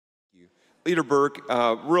Leader Burke,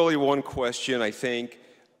 really one question, I think.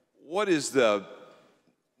 What is the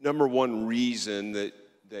 #1 reason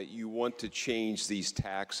that you want to change these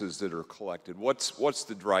taxes that are collected? What's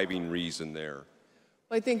the driving reason there?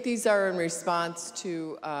 Well, I think these are in response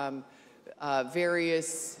to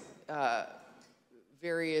various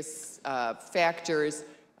factors.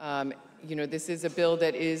 You know, this is a bill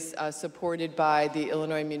that is supported by the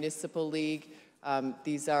Illinois Municipal League.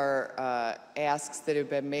 These are asks that have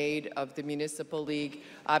been made of the Municipal League.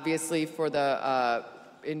 Obviously, for the,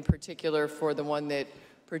 in particular, for the one that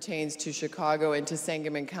pertains to Chicago and to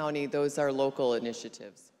Sangamon County, those are local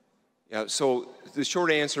initiatives. Yeah, so the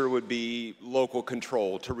short answer would be local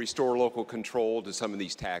control, to restore local control to some of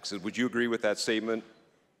these taxes. Would you agree with that statement?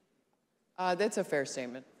 That's a fair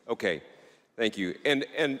statement. Okay, thank you.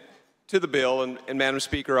 And to the bill, and Madam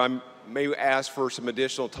Speaker, I may ask for some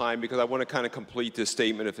additional time because I want to kind of complete this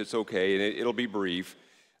statement if it's okay, and it'll be brief.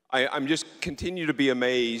 I'm just continue to be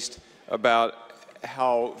amazed about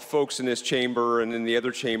how folks in this chamber and in the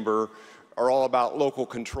other chamber are all about local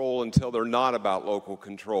control until they're not about local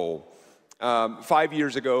control. 5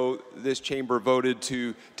 years ago, this chamber voted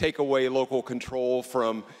to take away local control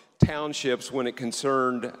from townships when it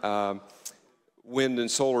concerned wind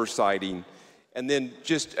and solar siting. And then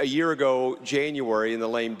just a year ago, January, in the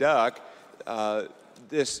lame duck,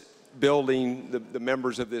 this building, the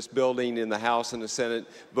members of this building in the House and the Senate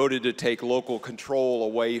voted to take local control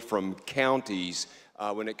away from counties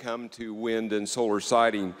when it comes to wind and solar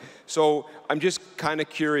siting. So I'm just kind of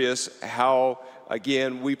curious how,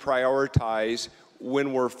 again, we prioritize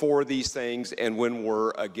when we're for these things and when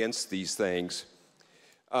we're against these things.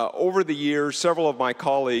 Over the years, several of my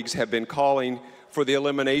colleagues have been calling for the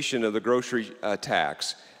elimination of the grocery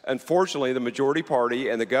tax. Unfortunately, the majority party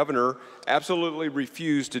and the governor absolutely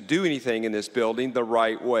refused to do anything in this building the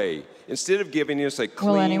right way. Instead of giving us a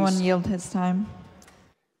clean... Will anyone yield his time?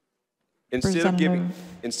 Instead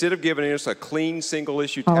of giving us a clean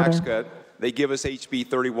single-issue tax cut, they give us HB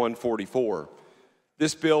 3144.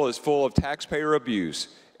 This bill is full of taxpayer abuse.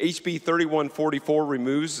 HB 3144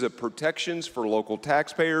 removes the protections for local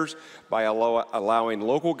taxpayers by allowing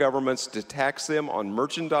local governments to tax them on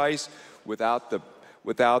merchandise without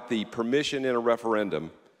the permission in a referendum.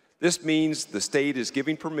 This means the state is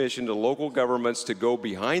giving permission to local governments to go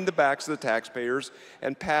behind the backs of the taxpayers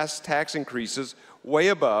and pass tax increases way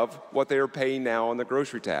above what they are paying now on the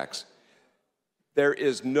grocery tax. There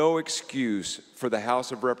is no excuse for the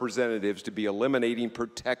House of Representatives to be eliminating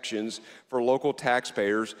protections for local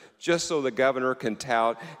taxpayers just so the governor can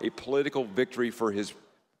tout a political victory for his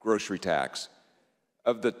grocery tax.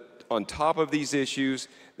 On top of these issues,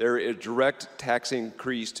 there is direct tax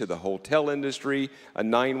increase to the hotel industry, a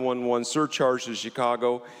 911 surcharge to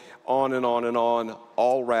Chicago, on and on and on,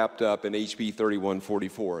 all wrapped up in HB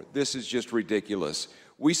 3144. This is just ridiculous.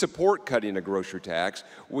 We support cutting a grocery tax.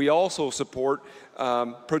 We also support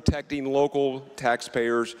protecting local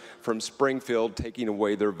taxpayers from Springfield taking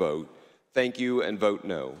away their vote. Thank you, and vote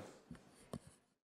no.